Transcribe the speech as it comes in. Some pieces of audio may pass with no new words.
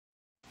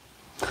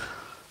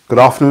Good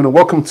afternoon and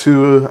welcome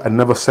to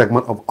another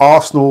segment of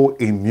Arsenal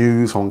in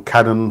News on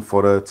Cannon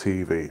Fodder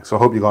TV. So I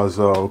hope you guys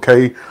are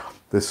okay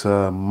this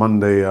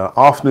Monday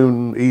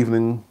afternoon,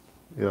 evening.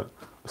 Yeah,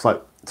 it's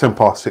like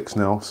 6:10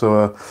 now.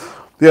 So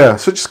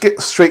so just get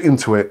straight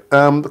into it.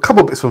 A couple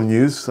of bits of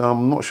news.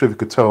 I'm not sure if you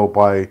could tell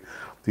by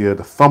the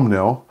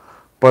thumbnail,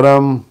 but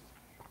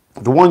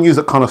the one news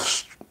that kind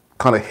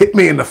of hit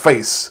me in the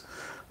face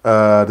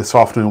this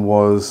afternoon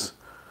was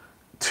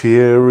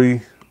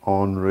Thierry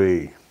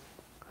Henry.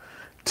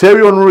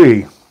 Thierry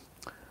Henry,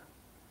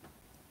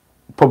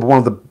 probably one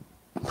of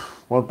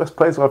the best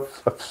players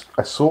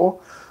I saw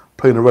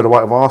playing the red and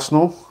white of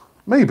Arsenal.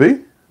 Maybe.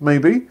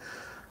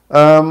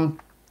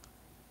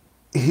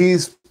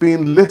 He's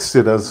been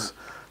listed as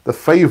the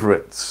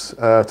favourites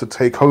to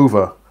take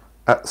over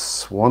at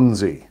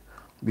Swansea.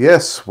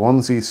 Yes,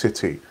 Swansea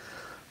City.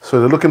 So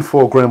they're looking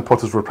for Graham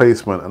Potter's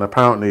replacement, and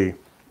apparently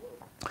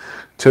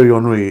Thierry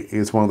Henry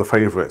is one of the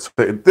favourites.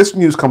 This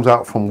news comes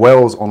out from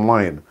Wales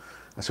Online.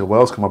 I said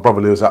Wales because my brother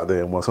lives out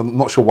there in Wales. I'm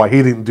not sure why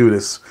he didn't do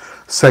this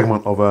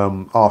segment of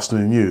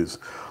Arsenal News.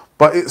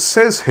 But it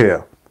says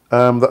here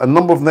that a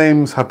number of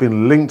names have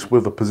been linked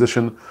with the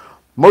position.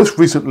 Most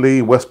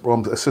recently, West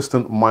Brom's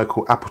assistant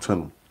Michael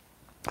Appleton,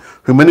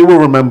 who many will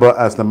remember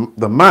as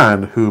the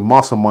man who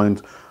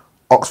masterminded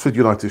Oxford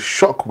United's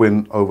shock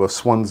win over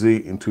Swansea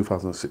in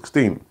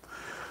 2016.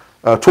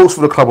 Talks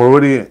for the club are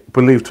already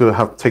believed to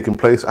have taken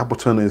place.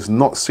 Appleton is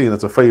not seen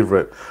as a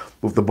favourite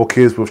with the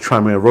bookies, with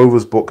Tranmere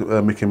Rovers book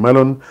Mickey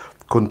Mellon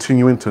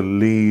continuing to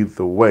lead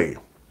the way.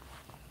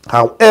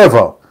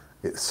 However,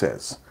 it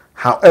says,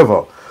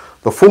 the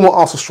former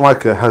Arsenal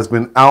striker has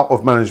been out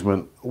of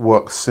management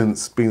work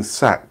since being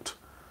sacked.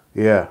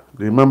 Yeah,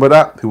 do you remember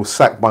that? He was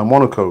sacked by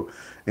Monaco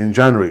in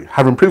January.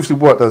 Having previously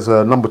worked as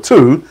a number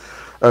two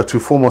to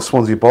former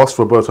Swansea boss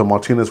Roberto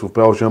Martinez with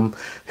Belgium,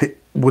 he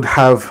would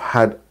have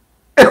had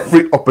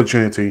every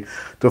opportunity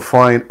to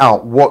find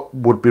out what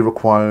would be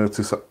required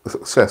to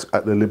success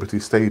at the Liberty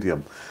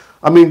Stadium.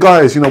 I mean,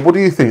 guys, what do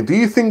you think? Do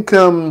you think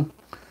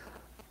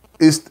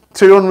is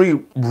Thierry Henry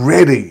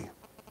ready?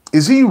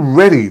 Is he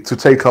ready to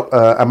take up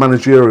a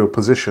managerial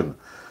position?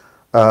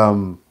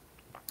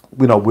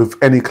 With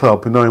any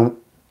club, knowing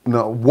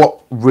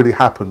what really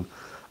happened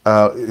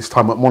his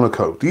time at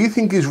Monaco. Do you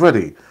think he's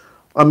ready?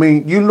 I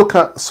mean, you look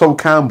at Sol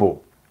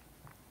Campbell.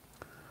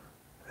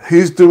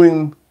 He's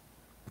doing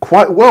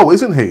quite well,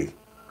 isn't he?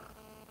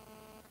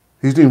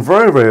 He's doing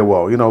very, very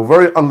well.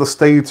 Very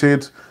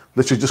understated,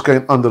 literally just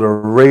going under the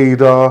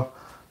radar.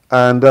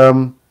 And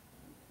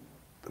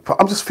but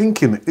I'm just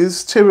thinking,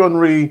 is Thierry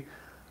Henry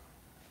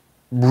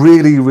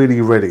really,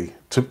 really ready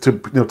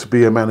to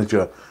be a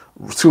manager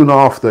soon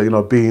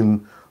after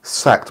being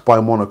sacked by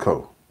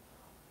Monaco?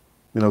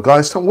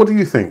 Guys, what do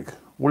you think?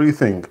 What do you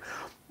think?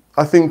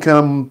 I think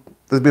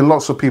there's been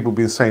lots of people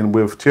been saying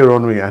with Thierry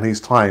Henry and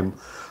his time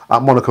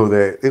at Monaco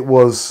there, it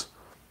was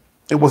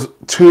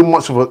too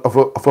much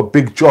of a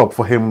big job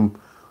for him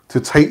to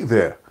take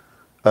there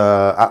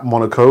at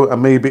Monaco,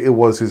 and maybe it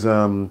was his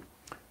a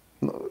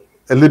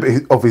little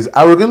bit of his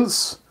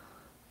arrogance,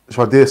 if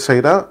I dare say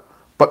that.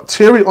 But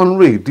Thierry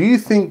Henry, do you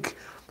think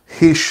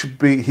he should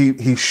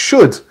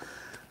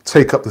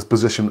take up this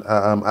position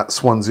at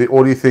Swansea,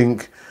 or do you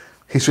think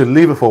he should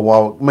leave it for a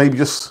while, maybe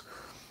just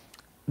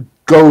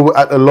go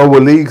at the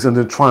lower leagues and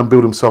then try and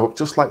build himself up,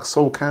 just like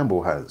Sol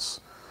Campbell has?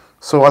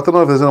 So I don't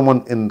know if there's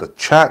anyone in the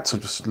chat. So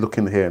just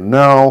looking here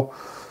now.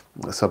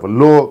 Let's have a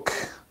look.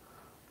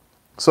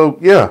 So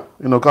yeah,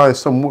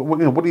 guys.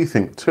 What do you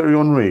think? Thierry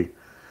Henry,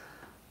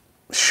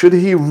 should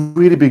he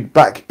really be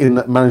back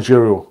in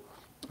managerial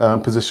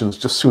positions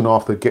just soon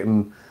after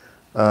getting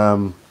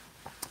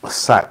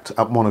sacked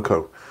at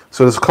Monaco?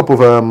 So there's a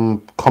couple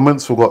of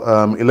comments. We've got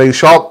Elaine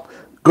Sharp.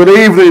 Good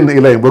evening,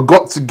 Elaine. We've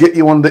got to get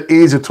you on the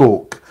easy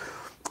talk,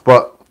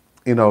 but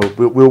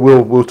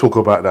we'll talk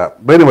about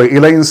that. But anyway,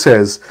 Elaine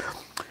says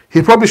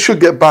he probably should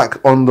get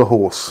back on the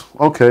horse.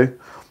 Okay.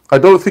 I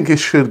don't think he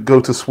should go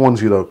to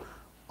Swansea though.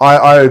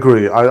 I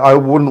agree. I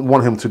wouldn't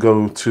want him to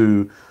go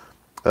to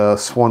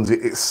Swansea.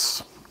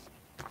 It's,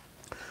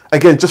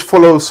 again, just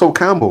follow Sol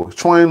Campbell.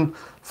 Try and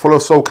follow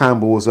Sol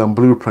Campbell's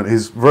blueprint.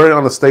 He's very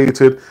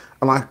understated,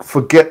 and I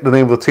forget the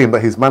name of the team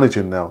that he's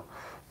managing now.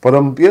 But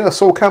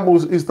Sol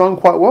Campbell is done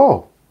quite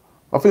well.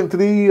 I think,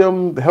 did he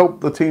help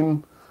the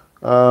team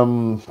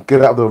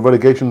get out of the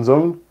relegation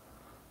zone?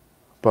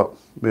 But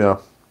yeah,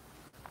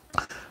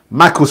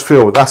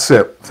 Macclesfield, that's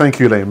it. Thank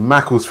you, Elaine.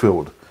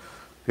 Macclesfield,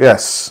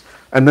 yes.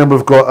 And then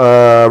we've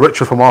got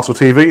Richard from Arsenal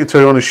TV.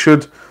 Thierry Henry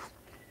should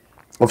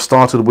have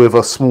started with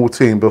a small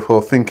team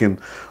before thinking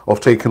of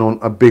taking on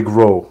a big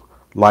role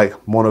like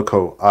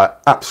Monaco. I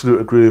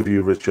absolutely agree with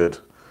you, Richard.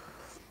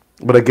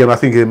 But again, I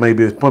think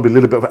it probably a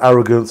little bit of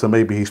arrogance and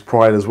maybe his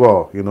pride as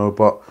well,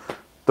 But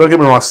don't get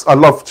me wrong, I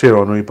love Thierry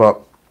Henry, but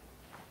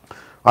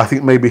I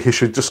think maybe he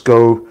should just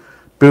go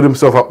build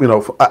himself up,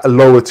 at a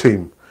lower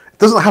team. It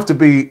doesn't have to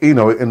be, in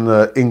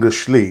the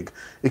English league.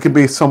 It could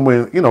be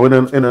somewhere, in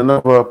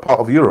another part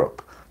of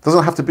Europe. It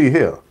doesn't have to be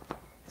here.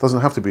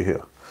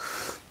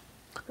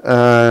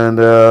 And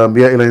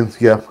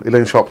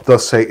Elaine Sharp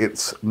does say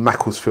it's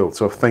Macclesfield.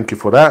 So thank you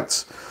for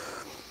that.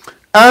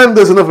 And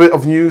there's another bit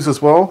of news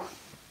as well.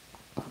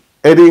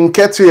 Eddie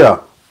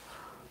Nketiah.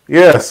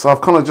 Yes,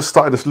 I've kind of just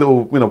started this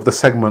little, the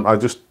segment. I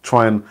just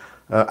try and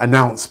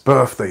announce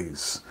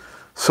birthdays.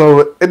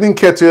 So Eddie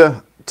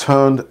Nketiah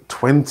turned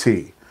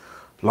 20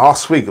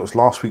 last week. It was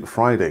last week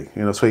Friday.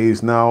 So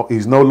he's no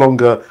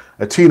longer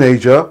a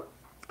teenager.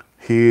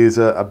 He is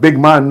a big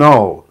man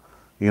now.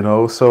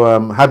 So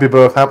happy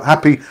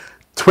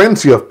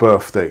 20th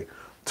birthday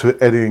to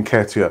Eddie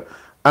Nketiah.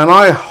 And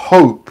I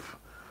hope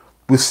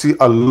we see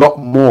a lot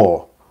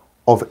more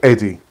of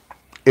Eddie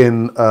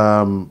in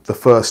the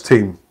first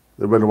team,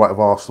 the red and white of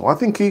Arsenal. I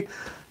think he's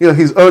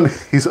earned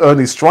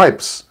his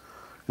stripes.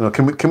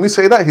 Can we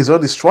say that he's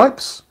earned his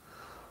stripes?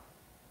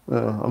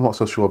 I'm not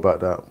so sure about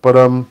that,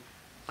 but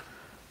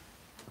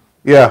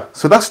yeah.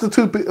 So that's the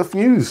two bit of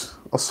news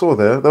I saw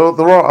there.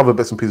 There are other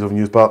bits and pieces of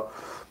news, but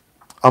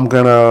I'm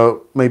gonna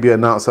maybe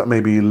announce that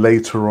maybe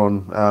later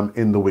on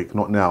in the week,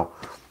 not now.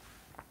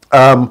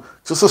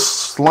 Just a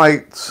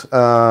slight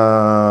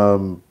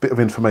bit of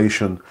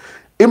information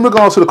in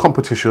regards to the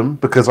competition,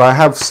 because I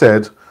have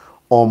said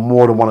on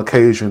more than one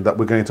occasion that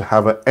we're going to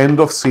have an end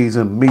of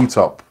season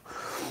meetup.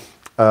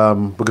 We're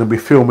going to be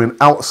filming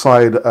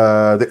outside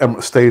the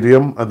Emirates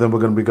Stadium, and then we're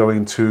going to be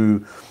going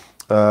to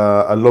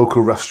a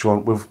local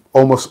restaurant with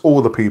almost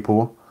all the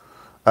people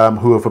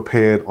who have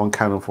appeared on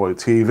Canon 4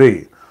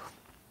 TV.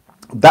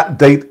 That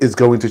date is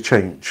going to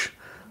change.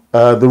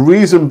 The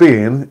reason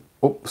being,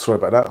 sorry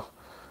about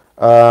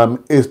that,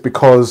 is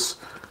because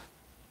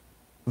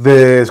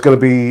there's going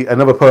to be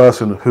another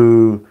person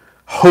who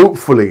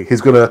hopefully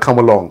he's going to come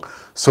along.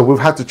 So we've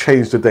had to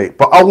change the date.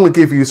 But I'm going to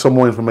give you some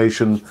more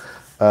information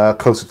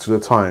closer to the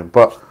time.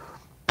 But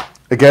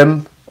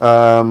again,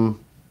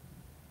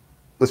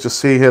 let's just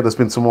see here. There's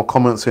been some more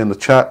comments here in the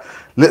chat.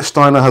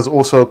 Lichtsteiner has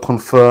also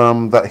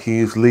confirmed that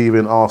he's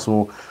leaving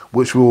Arsenal,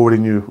 which we already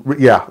knew.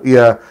 Yeah.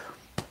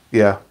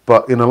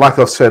 But like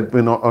I've said,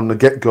 on the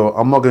get-go,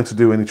 I'm not going to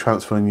do any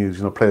transfer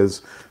news.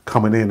 Players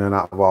coming in and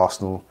out of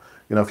Arsenal.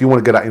 If you want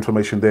to get that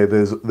information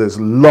there's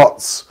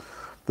lots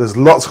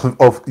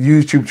of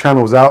YouTube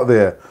channels out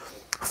there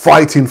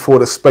fighting for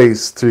the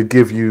space to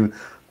give you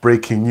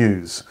breaking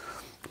news.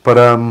 But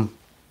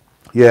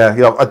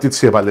yeah, I did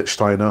see about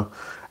Lichtsteiner.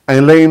 And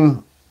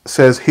Elaine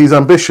says he's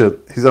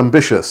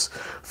ambitious.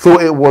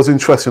 Thought it was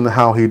interesting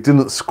how he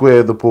didn't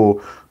square the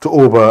ball to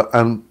Orba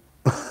and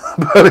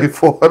Burnley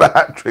for the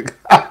hat-trick.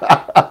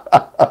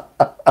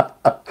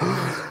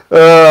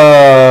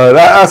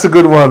 That's a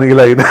good one,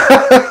 Elaine.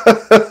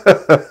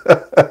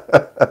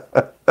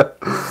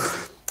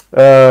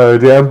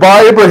 And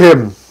Bar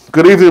Ibrahim,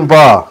 good evening,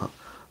 Bar.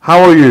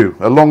 How are you?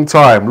 A long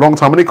time.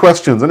 Any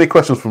questions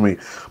for me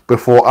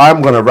before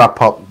I'm going to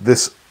wrap up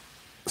this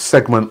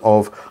segment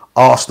of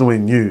Arsenal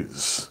in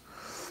news?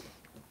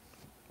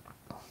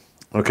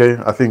 Okay,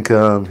 I think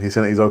he's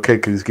saying he's okay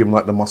because he's giving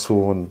like the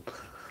muscle and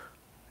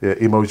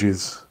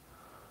emojis.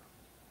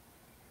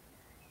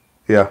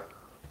 Yeah.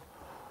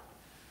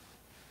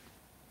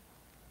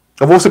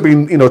 I've also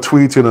been,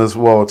 tweeting as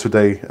well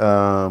today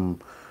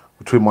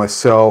between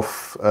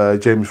myself,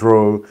 James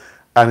Rowe,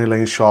 and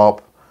Elaine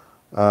Sharp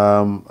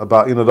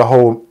about the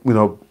whole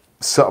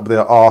setup there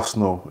at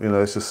Arsenal.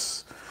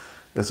 It's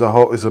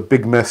a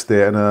big mess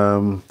there,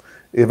 and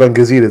Ivan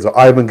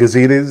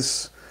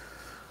Gazidis.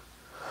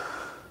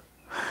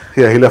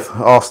 Yeah, he left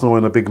Arsenal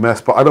in a big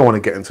mess, but I don't want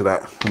to get into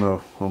that.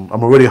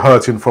 I'm already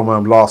hurting from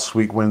last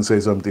week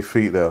Wednesday's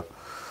defeat there.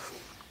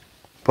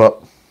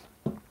 But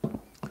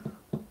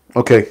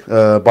okay,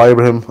 bye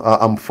Ibrahim.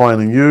 I'm fine,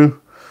 and you?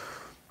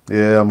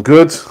 Yeah, I'm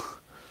good.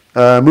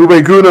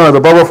 Mube Guna, the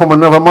brother from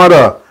another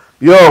mother.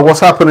 Yo, what's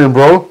happening,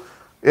 bro?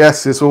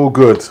 Yes, it's all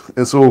good.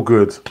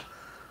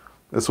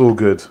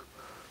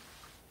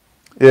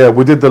 Yeah,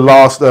 we did the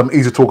last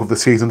Easy Talk of the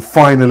season,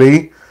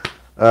 finally,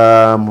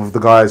 with the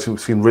guys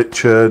who've seen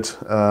Richard,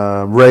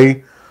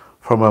 Ray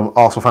from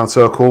Arsenal Fan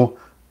Circle.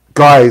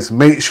 Guys,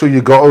 make sure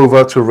you go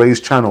over to Ray's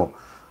channel,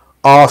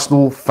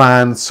 Arsenal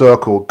Fan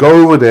Circle.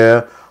 Go over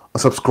there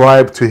and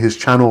subscribe to his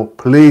channel,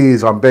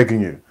 please. I'm begging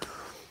you.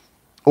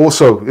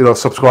 Also,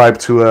 subscribe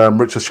to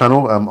Richard's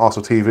channel,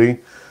 Arsenal TV.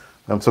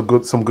 Some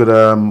good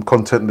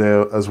content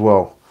there as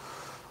well.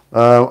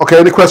 Okay,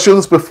 any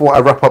questions before I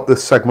wrap up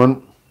this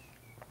segment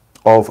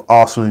of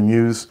Arsenal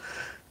news?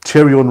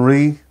 Thierry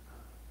Henry,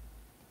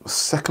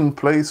 second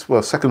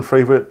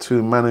favourite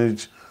to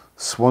manage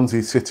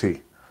Swansea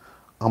City.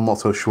 I'm not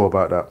so sure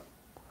about that.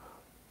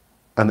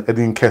 And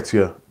Eddie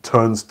Nketiah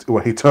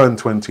turned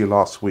 20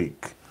 last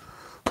week.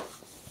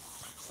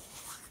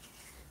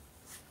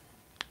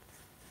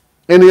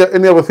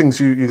 Any other things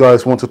you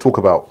guys want to talk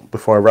about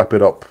before I wrap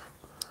it up?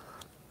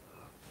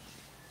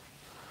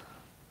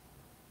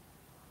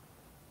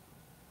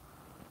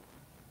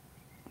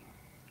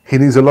 He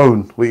needs a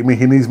loan. What do you mean?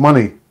 He needs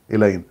money,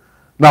 Elaine?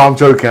 No, I'm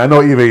joking. I know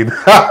what you mean.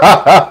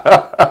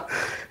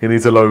 He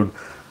needs a loan.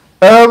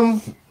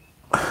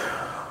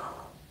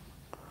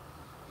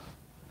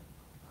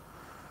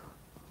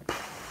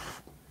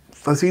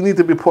 Does he need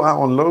to be put out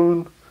on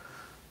loan?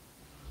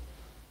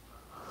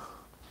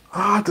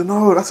 I don't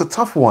know. That's a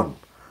tough one.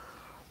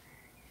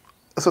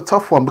 It's a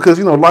tough one because,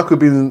 like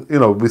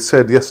we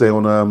said yesterday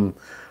on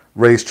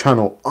Ray's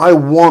channel, I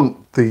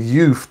want the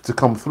youth to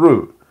come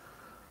through.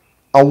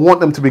 I want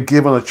them to be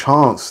given a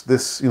chance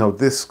next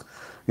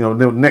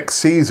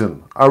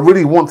season. I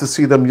really want to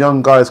see them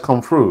young guys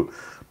come through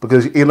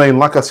because, Elaine,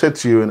 like I said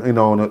to you,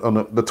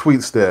 on the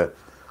tweets there,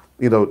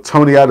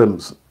 Tony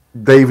Adams,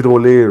 David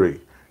O'Leary,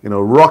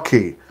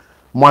 Rocky,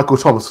 Michael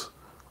Thomas,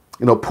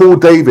 Paul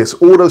Davis,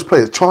 all those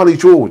players, Charlie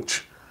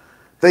George,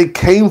 they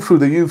came through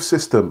the youth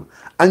system.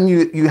 And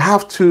you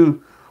have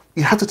to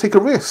take a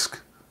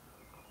risk.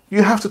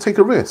 You have to take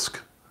a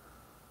risk.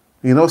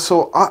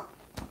 So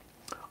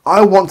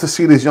I want to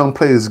see these young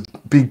players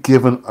be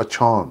given a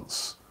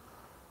chance.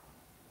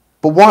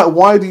 But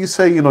why do you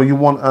say you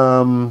want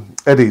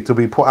Eddie to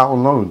be put out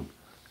on loan,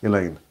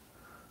 Elaine?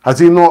 Has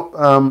he not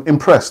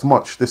impressed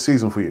much this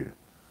season for you?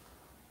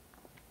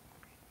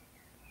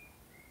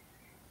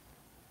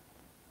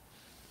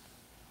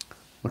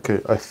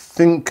 Okay, I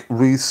think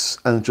Reece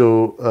and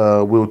Joe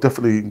will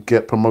definitely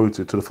get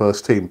promoted to the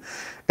first team.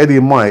 Eddie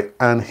might,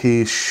 and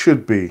he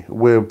should be.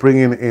 We're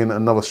bringing in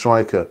another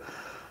striker.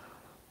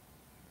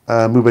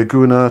 Mube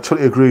Guna,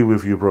 totally agree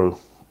with you, bro.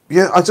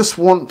 Yeah, I just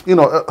want,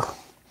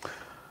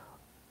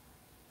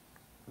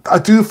 I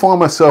do find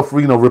myself,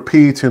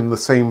 repeating the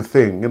same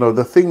thing.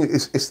 The thing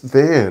is, it's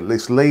there,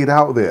 it's laid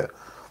out there.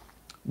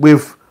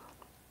 With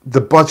the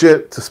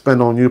budget to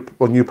spend on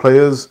new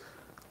players,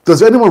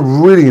 does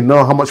anyone really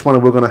know how much money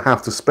we're going to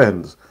have to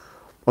spend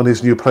on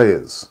these new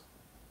players?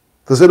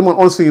 Does anyone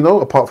honestly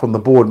know, apart from the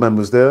board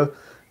members there,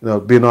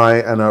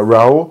 Binay and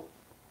Raul?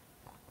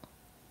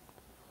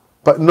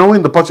 But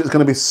knowing the budget is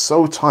going to be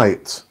so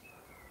tight,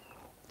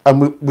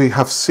 and we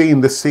have seen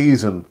this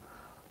season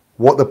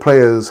what the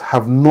players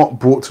have not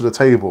brought to the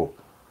table.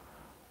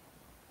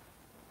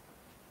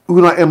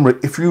 Unai Emery,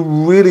 if you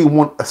really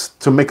want us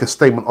to make a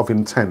statement of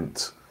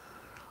intent,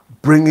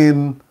 bring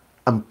in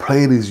and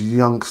play these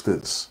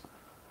youngsters.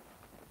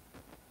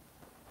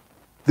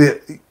 The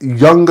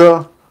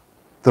younger,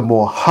 the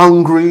more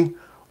hungry,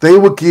 they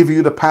will give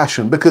you the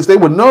passion because they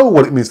will know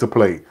what it means to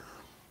play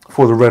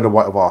for the red and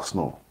white of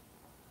Arsenal.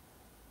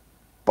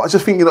 But I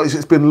just think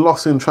it's been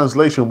lost in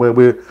translation where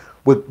we're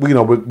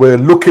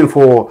looking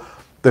for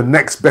the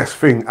next best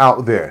thing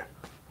out there.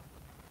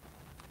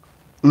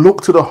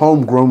 Look to the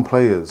homegrown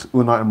players,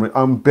 Unai Emery.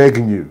 I'm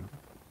begging you,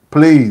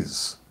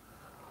 please.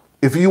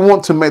 If you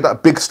want to make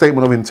that big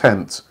statement of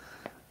intent,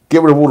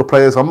 get rid of all the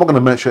players. I'm not going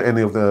to mention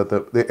any of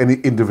any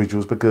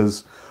individuals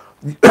because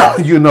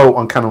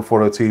on Cannon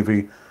Fodder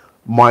TV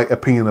my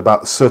opinion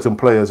about certain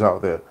players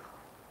out there.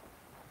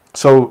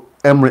 So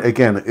Emery,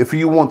 again, if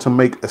you want to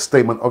make a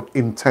statement of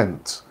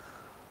intent,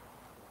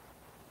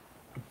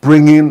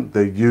 bring in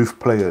the youth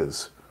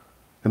players.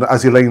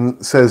 As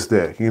Elaine says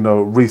there,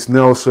 Reece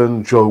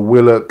Nelson, Joe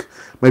Willock,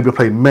 maybe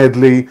play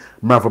Medley,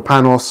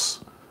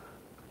 Mavropanos.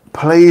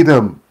 Play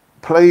them.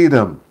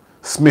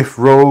 Smith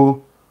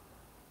Rowe.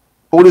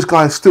 All these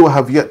guys still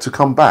have yet to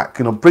come back.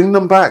 Bring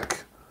them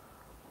back.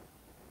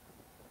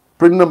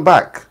 Bring them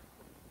back.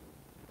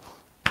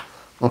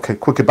 Okay,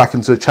 quickly back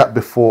into the chat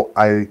before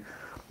I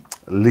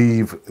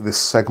leave this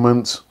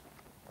segment.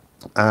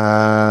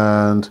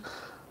 And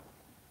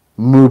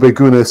Mube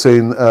Guna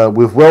saying,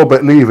 with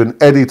Welbeck leaving,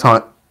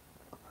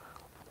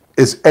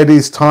 it's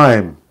Eddie's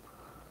time.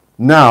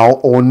 Now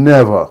or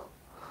never.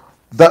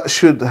 That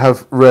should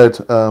have read,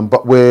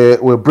 but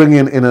we're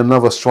bringing in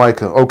another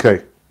striker.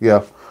 Okay,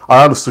 yeah.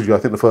 I understood you, I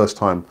think, the first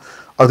time.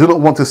 I do not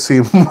want to see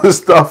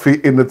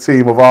Mustafi in the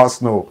team of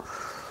Arsenal.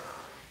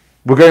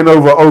 We're going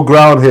over old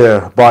ground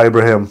here by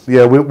Ibrahim.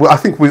 Yeah, I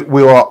think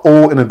we are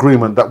all in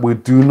agreement that we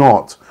do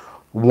not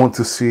want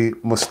to see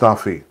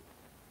Mustafi.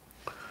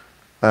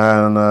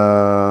 And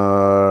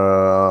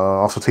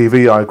also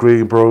TV, I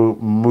agree, bro.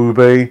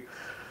 Mube.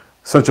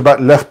 Centre back,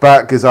 left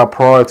back is our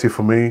priority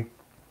for me.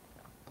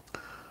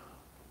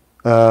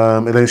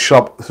 Elaine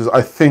Sharp says,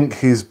 I think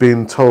he's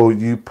been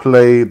told you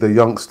play the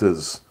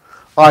youngsters.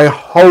 I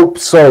hope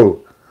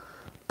so.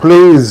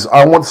 Please,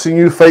 I want to see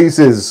new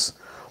faces,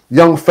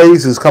 young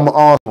faces come at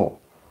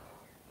Arsenal.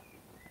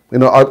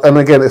 And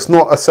again, it's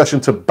not a session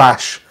to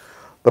bash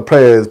the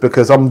players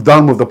because I'm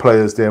done with the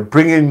players there.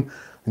 Bring in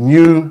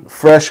new,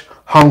 fresh,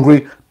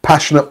 hungry,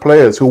 passionate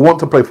players who want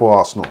to play for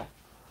Arsenal.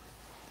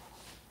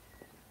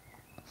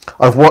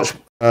 I've watched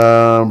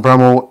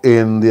Bramall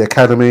in the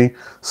academy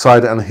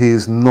side and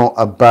he's not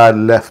a bad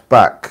left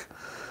back.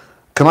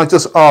 Can I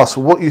just ask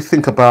what you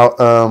think about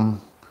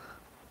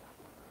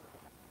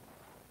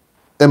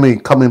Emmy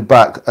coming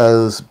back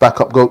as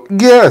backup goal?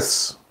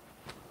 Yes.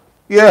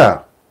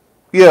 Yeah.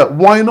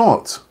 Why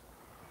not?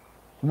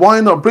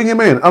 Why not bring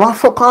him in? And I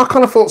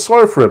kind of felt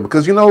sorry for him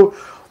because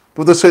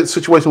with the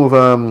situation with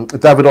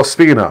David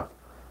Ospina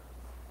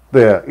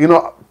there,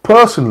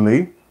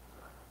 personally,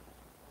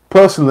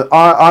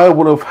 I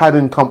would have had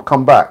him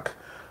come back.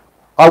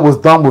 I was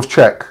done with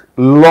Czech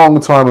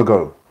long time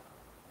ago.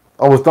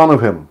 I was done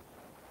with him.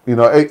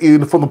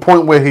 From the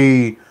point where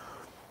he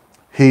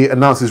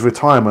announced his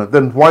retirement,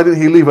 then why didn't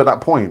he leave at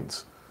that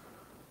point?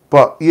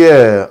 But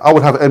yeah, I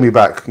would have Emmy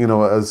back,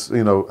 as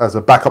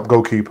a backup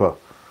goalkeeper.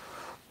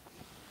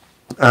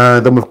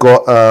 And then we've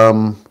got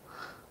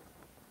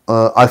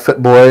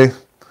iFit Boy.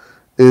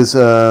 Is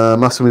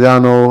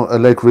Massimiliano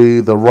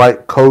Allegri the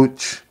right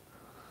coach?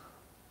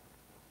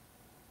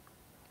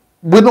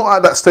 We're not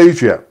at that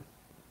stage yet.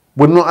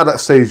 We're not at that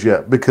stage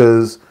yet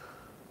because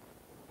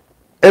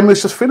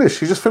Emmy's just finished.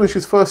 He just finished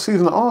his first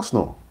season at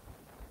Arsenal.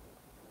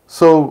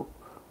 So,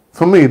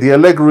 for me, the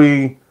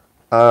Allegri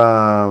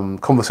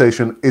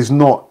conversation is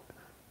not.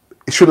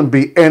 It shouldn't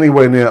be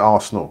anywhere near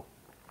Arsenal.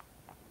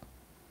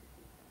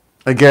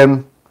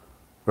 Again,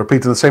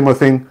 repeating the same old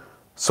thing.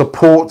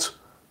 Support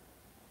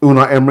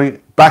Unai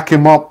Emery. Back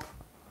him up.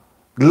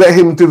 Let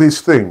him do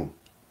his thing.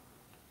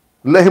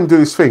 Let him do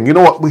his thing. You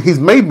know what? He's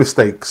made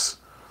mistakes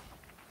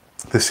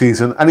this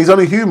season, and he's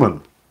only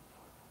human.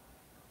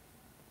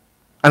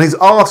 And he's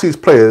asked his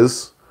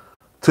players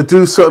to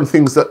do certain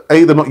things that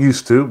A, they're not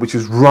used to, which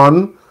is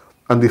run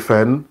and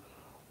defend,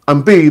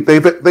 and B,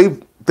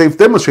 they've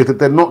demonstrated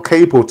they're not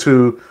capable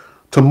to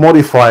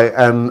modify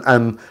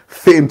and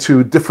fit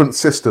into different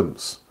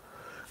systems.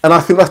 And I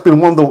think that's been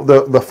one of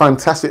the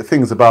fantastic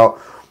things about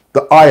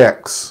the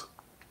Ajax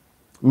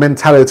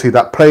mentality,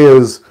 that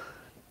players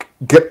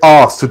get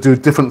asked to do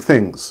different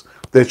things.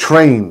 They're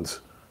trained.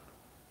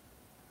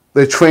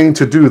 They're trained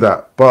to do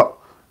that. But,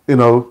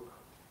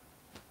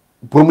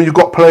 when you've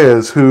got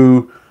players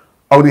who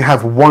only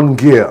have one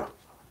gear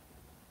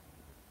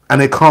and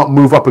they can't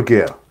move up a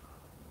gear,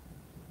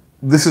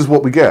 this is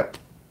what we get.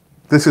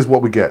 This is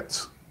what we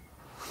get.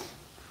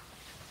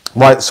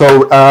 Right,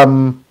 so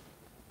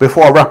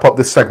before I wrap up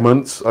this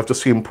segment, I've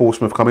just seen Paul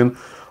Smith come in.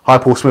 Hi,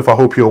 Paul Smith, I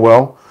hope you're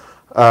well.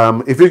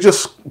 If you're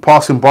just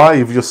passing by,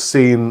 you've just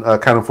seen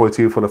Cannon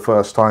 42 for the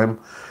first time,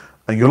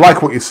 and you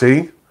like what you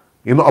see,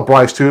 you're not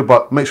obliged to,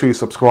 but make sure you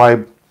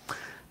subscribe.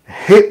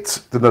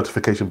 Hit the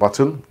notification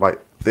button like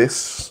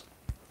this,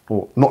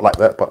 or not like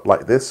that, but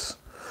like this,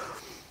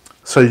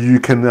 so you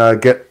can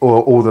get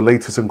all the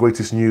latest and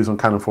greatest news on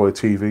Cannon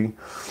 42 TV.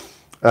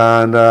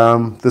 And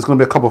there's going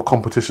to be a couple of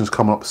competitions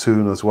coming up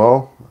soon as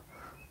well.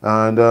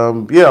 And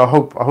yeah, I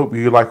hope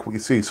you like what you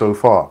see so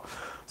far.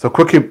 So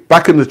quickly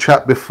back in the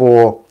chat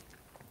before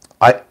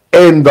I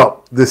end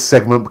up this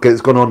segment, because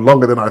it's gone on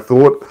longer than I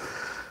thought.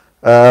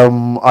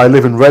 I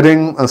live in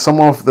Reading, and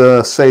some of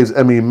the saves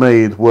Emmy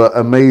made were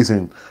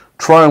amazing.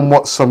 Try and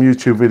watch some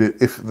YouTube video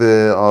if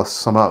there are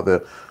some out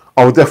there.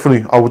 I will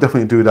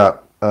definitely do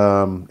that,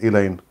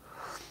 Elaine.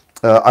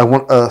 I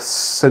want a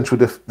central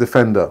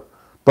defender.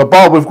 But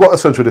Bob, we've got a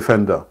central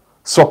defender.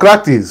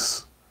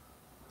 Socrates.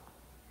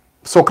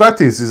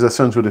 Socrates is a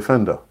central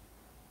defender.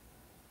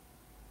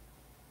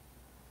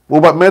 What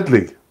about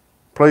Medley?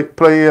 Play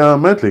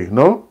Medley,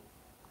 no?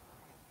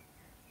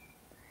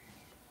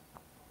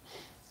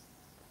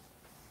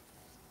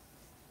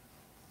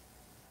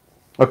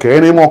 Okay,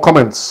 any more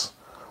comments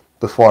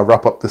before I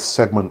wrap up this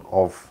segment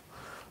of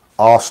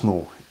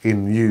Arsenal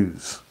in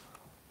news?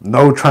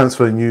 No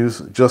transfer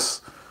news,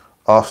 just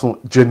Arsenal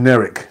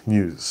generic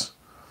news.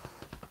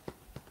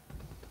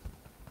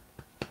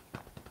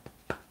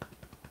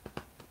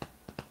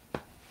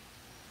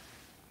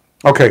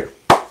 Okay,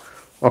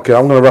 I'm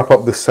going to wrap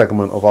up this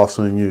segment of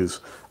Arsenal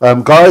news.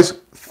 Guys,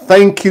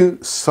 thank you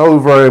so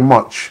very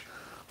much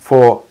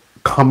for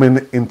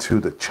coming into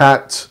the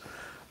chat.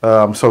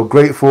 I'm so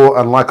grateful,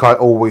 and like I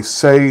always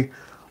say,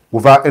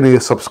 without any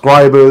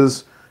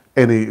subscribers,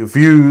 any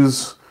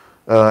views,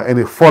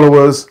 any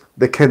followers,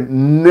 there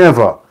can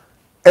never,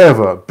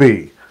 ever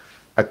be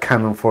a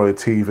Cannon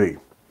 42 TV.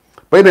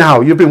 But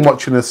anyhow, you've been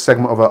watching this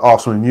segment of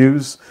Arsenal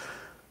news.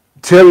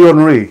 Thierry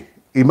Henry,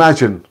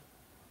 imagine,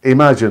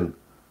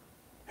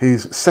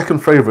 he's second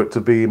favourite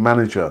to be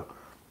manager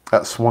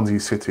at Swansea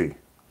City.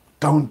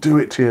 Don't do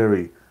it,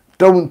 Thierry.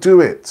 Don't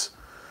do it.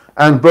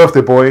 And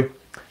birthday boy,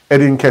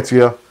 Eddie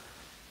Nketiah,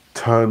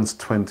 turned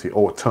 20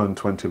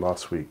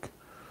 last week.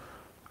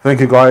 Thank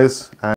you, guys.